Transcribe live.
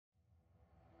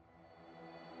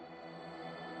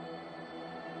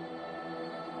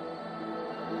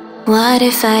What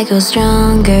if I go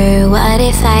stronger? What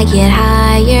if I get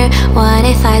higher? What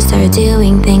if I start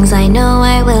doing things I know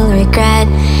I will regret?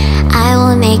 I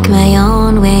will make my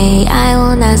own way, I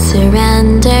will not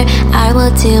surrender. I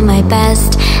will do my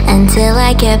best until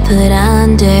I get put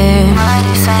under. What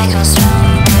if I go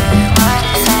stronger? What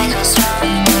if I go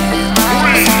stronger? What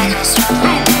if I go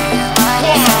stronger? What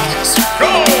if I go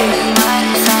stronger? What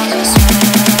if I go stronger?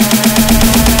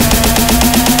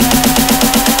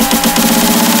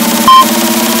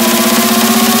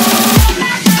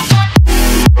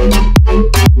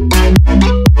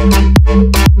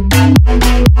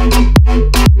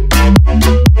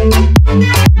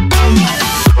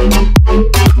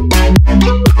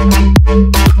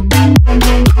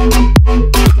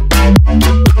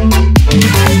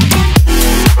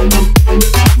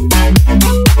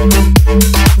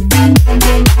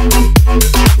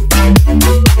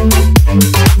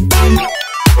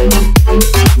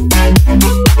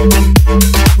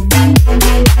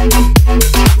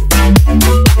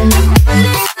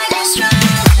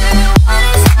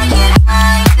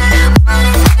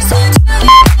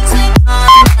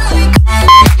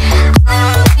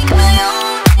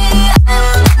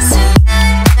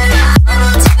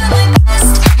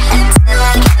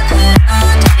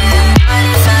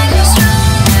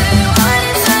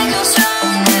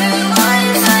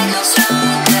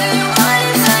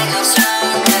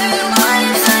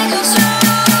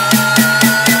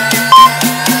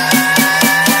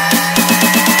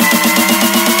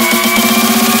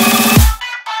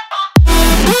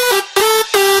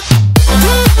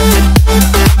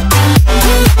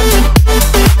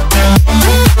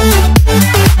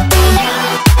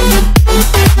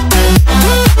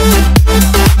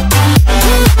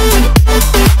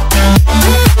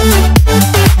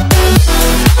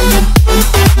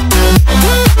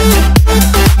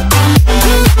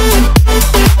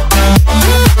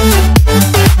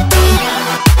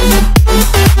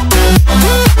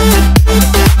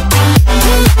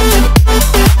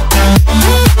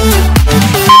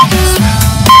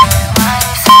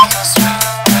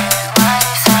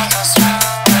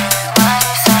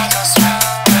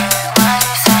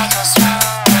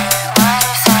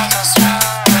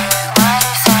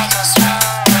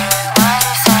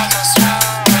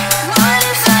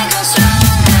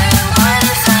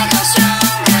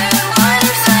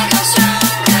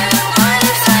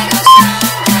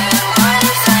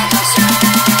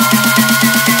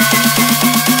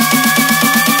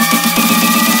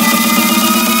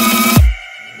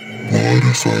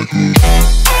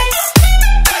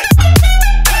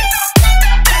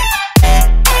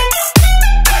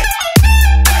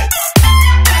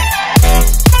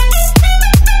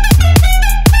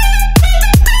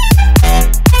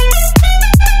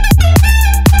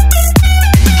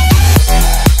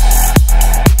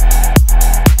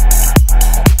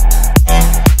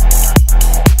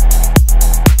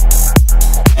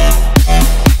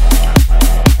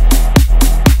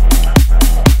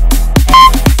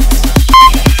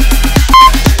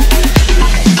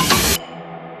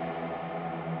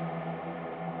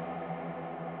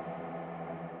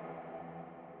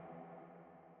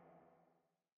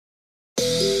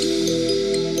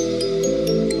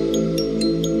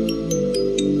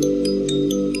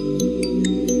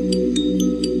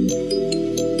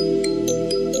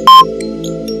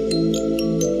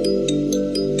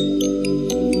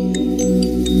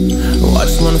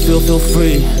 feel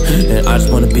free, and I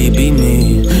just wanna be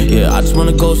me. Yeah, I just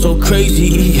wanna go so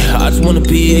crazy. I just wanna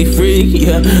be a freak.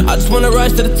 Yeah, I just wanna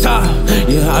rise to the top.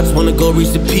 Yeah, I just wanna go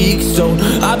reach the peak. So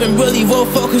I've been really well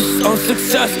focused on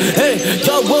success. Hey,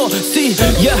 y'all will see.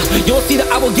 Yeah, you won't see that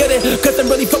I will get it, cause I'm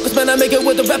really focused, man. I make it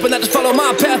with the rap and I just follow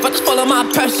my path. I just follow my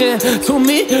passion. To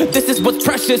me, this is what's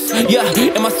precious. Yeah,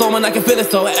 in my soul, man, I can feel it.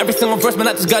 So every single verse, man,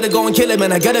 I just gotta go and kill it,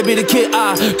 man. I gotta be the kid.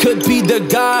 I could be the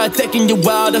guy taking you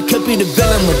wild. I could be the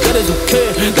villain, but that is okay.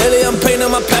 Lately, I'm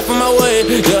painting my path on my way.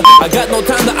 Yeah, I got no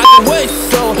time that I can waste.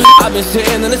 So I've been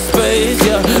sitting in the space.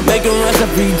 Yeah, making rest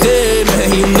every day,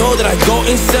 man. You know that I go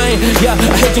insane. Yeah,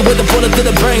 I hit you with a bullet to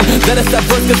the brain. Let us stop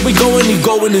first, cause we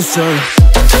going insane.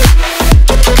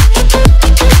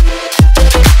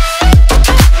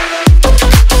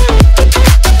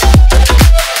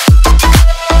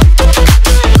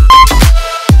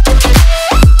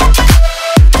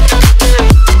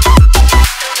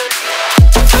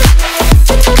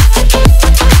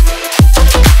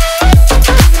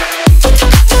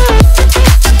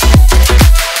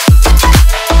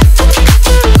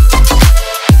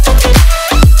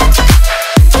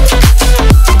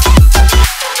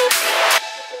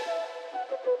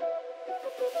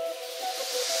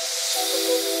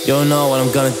 You don't know what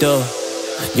I'm gonna do.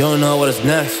 You don't know what is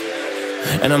next.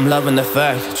 and I'm loving the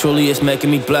fact. Truly it's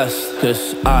making me blessed,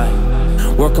 cause I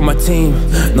work on my team,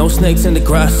 no snakes in the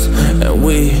grass. And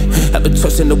we have been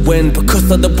trusting the wind because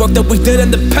of the work that we did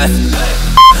in the past.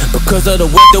 Because of the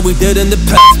work that we did in the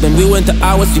past. When we went to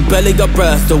hours, we barely got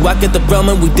rest. So I get the realm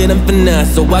and we didn't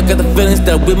finesse. So I got the feelings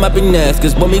that we might be next.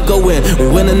 Cause when we go in, we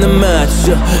win in the match.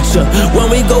 When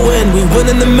we go in, we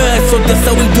win in the match. So that's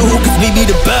how we do, cause we be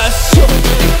the best.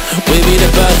 We be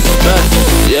the best, best.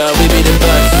 Yeah, we be the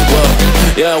best. Whoa.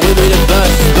 Yeah, we be the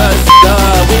best, best.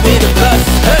 We be the best.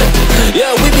 Hey,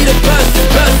 yeah, we be the best,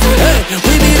 best. Hey,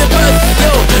 we be the best.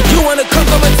 Yo, you wanna come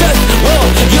on a test? Whoa,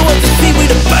 you want to see we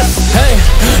the best? Hey,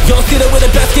 you don't see that we're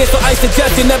the best kids, so I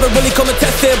suggest you never really come and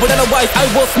test it. But otherwise, I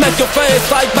will smack your face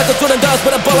like Michael Jordan does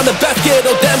with a ball on the basket.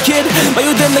 Oh damn kid, but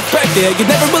you didn't expect it. You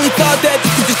never really thought that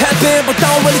this could just happen. But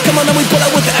now really come on and we pull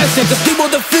out with the action. Cause people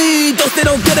defeat those they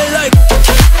don't get it like.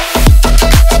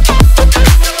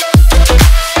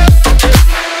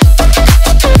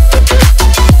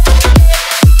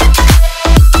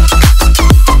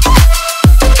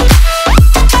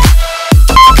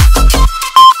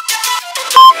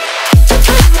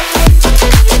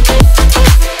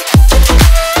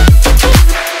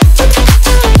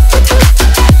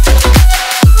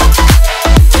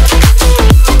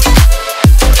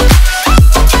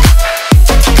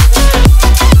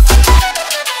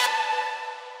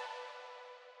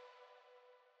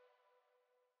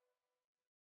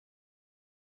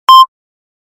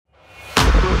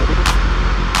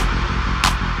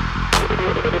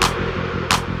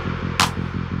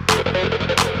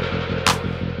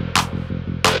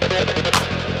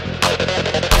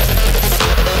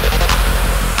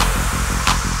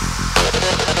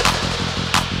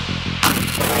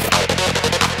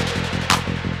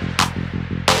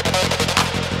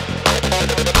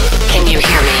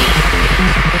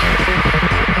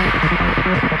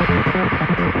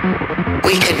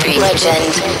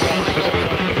 Legend.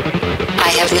 I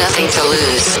have nothing to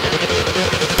lose.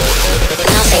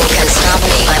 Nothing can stop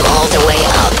me. I'm all the way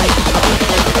up.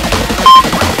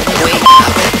 Wake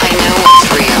up. I know what's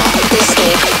real.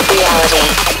 Escape reality.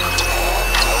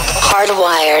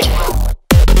 Hardwired.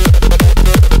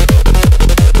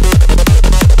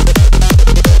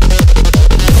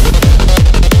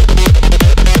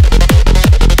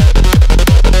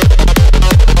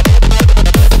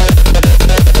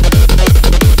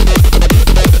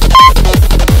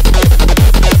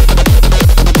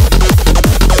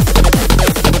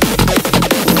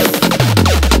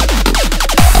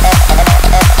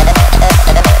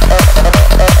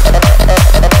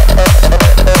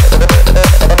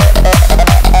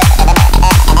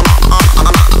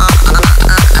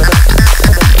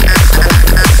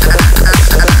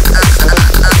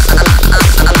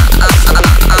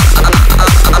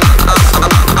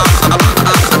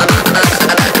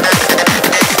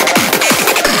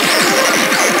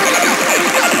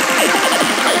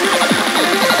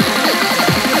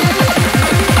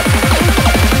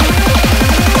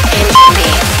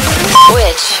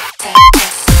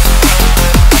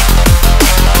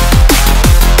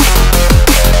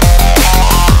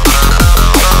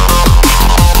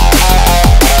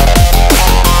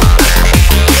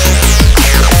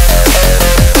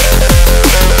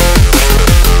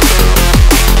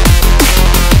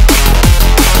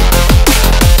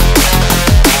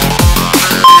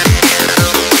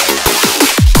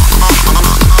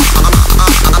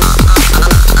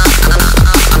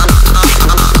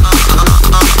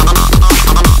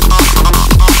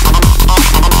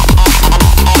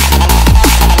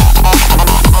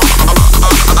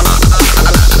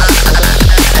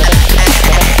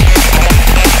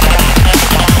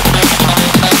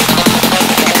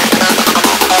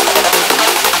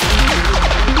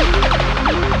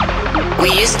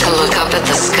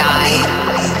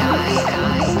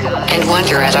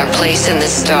 At our place in the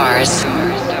stars.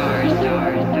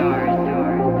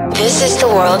 This is the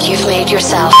world you've made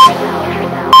yourself.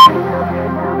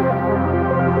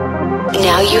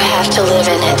 Now you have to live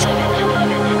in it.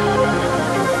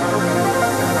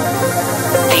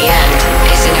 The end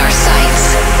is in our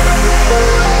sights.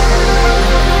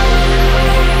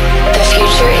 The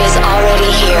future is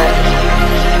already here.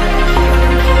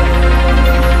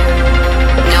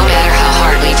 No matter how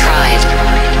hard we tried,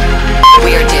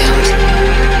 we are doomed.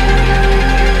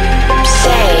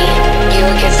 Say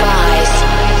your goodbyes.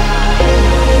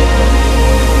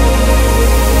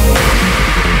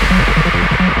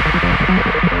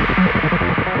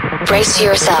 Brace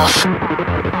yourself.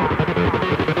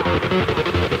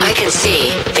 I can see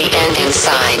the end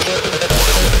inside.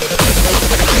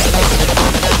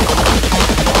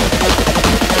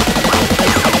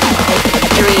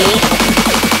 3,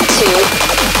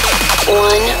 2, 1.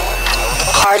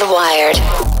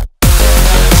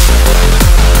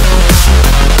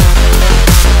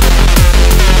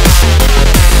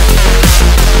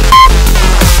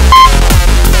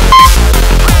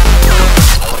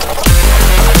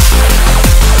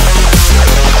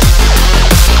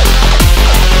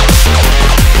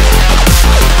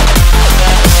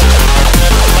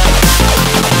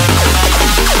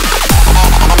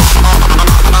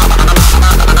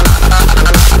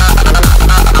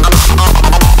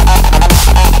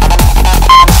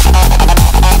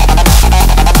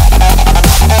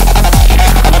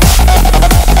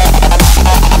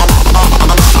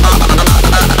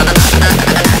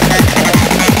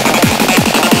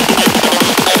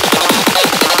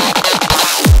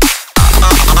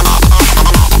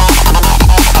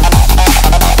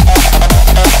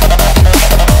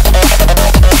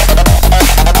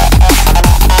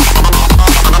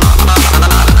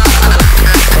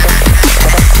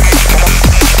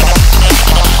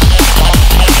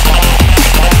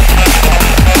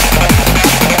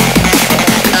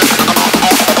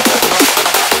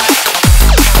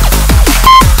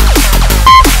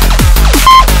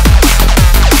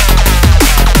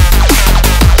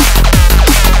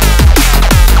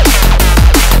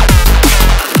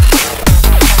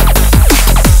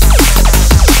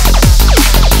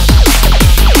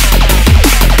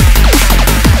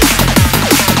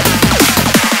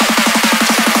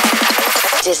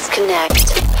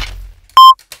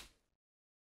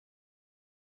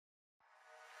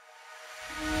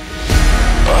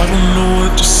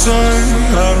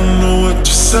 I don't know what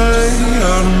to say,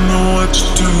 I don't know what to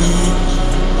do.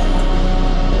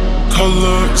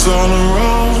 Colors all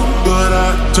around, but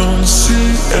I don't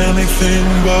see anything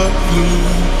but blue.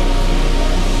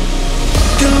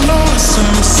 Get lost in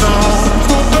the sound,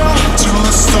 go back to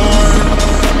the start.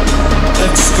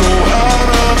 Let's go out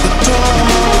of the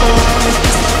dark.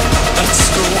 Let's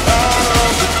go out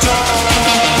of the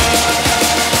dark.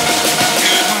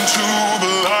 Get into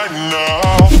the light now.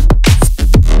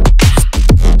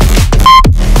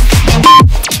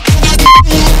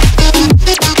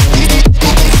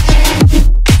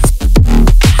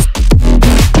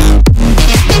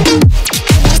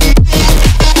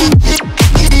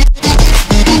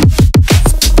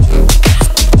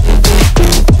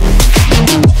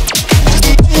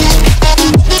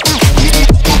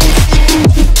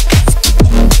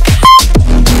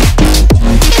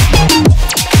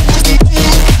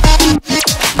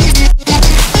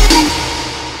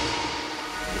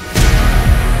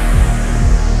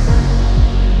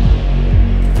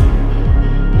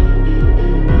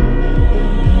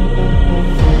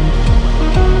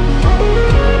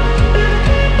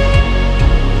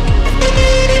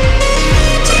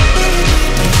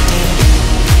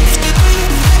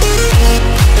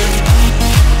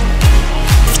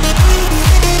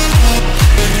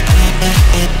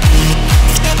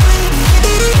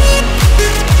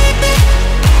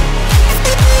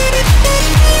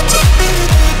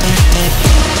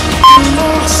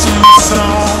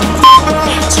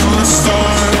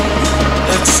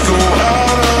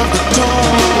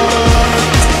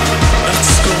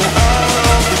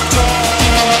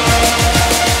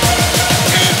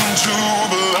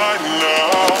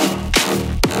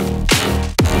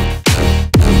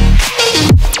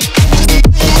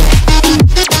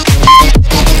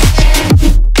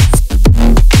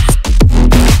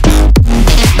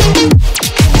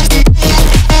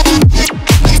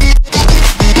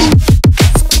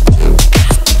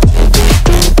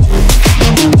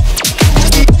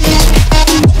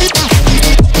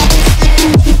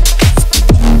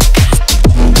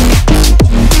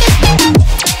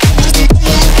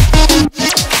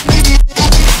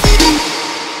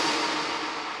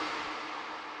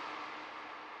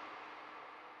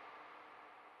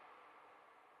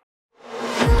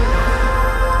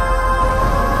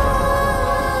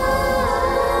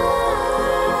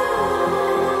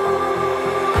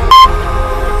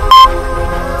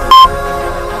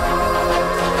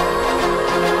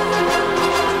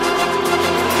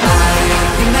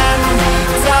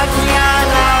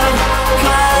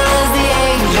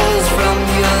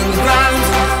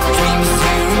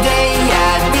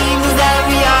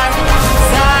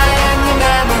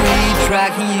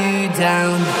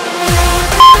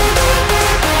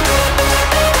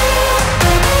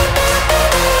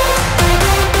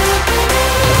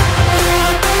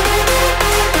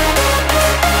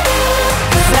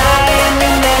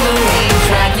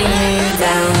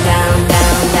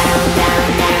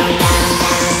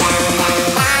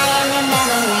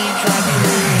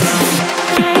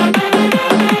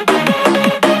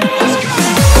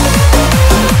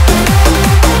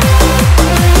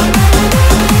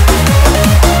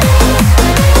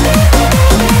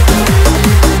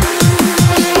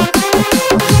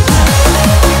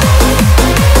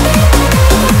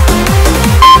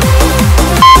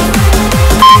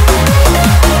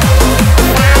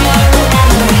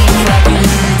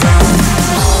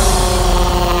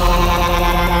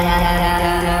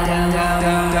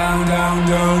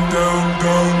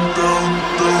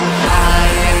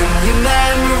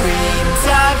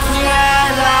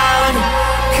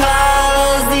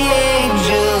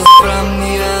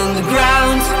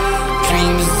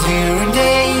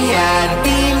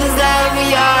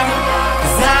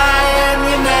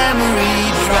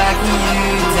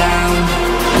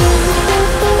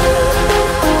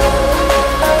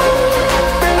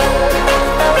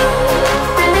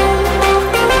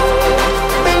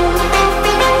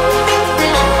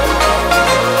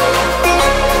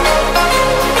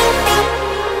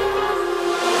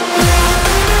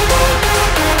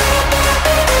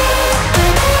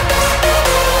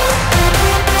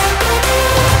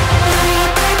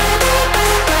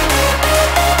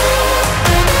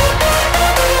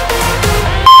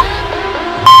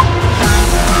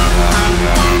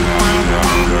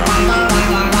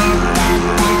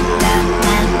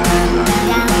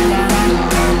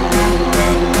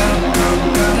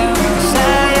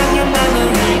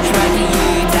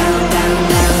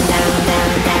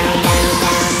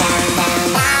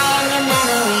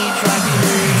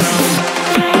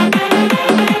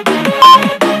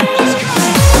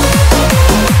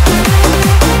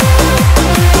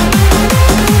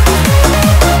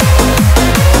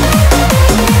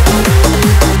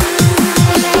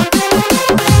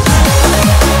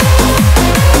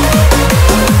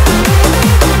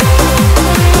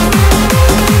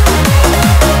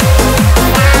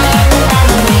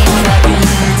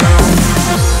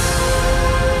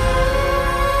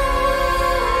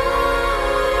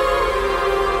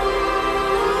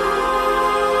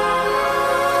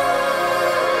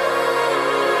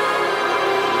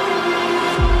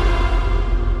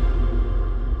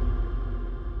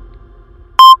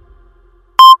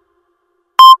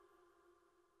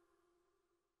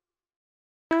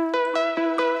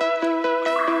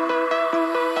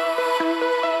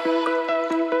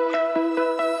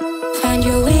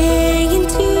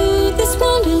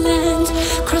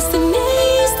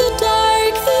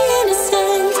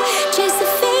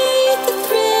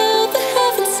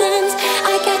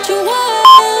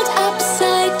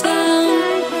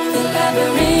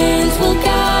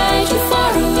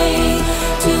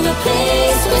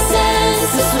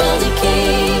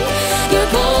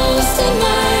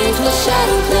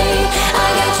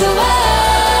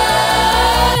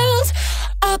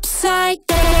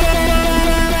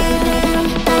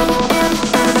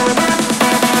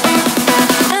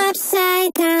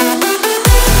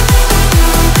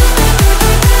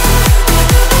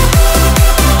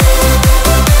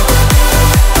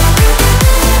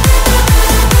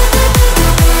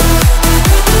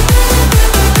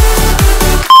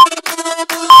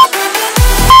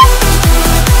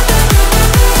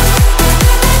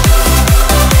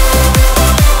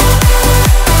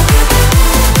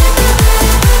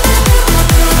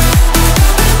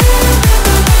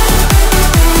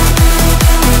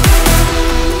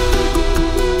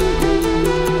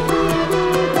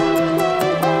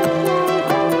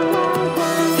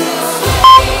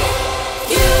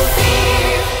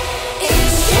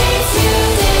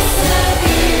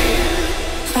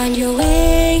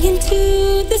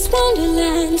 into this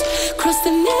wonderland. Cross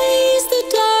the maze, the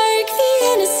dark, the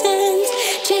innocent.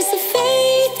 Chase the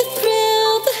faith, the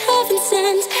thrill, the heaven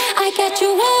sent. I got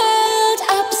your world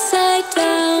upside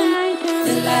down.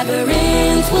 The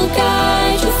labyrinth will guide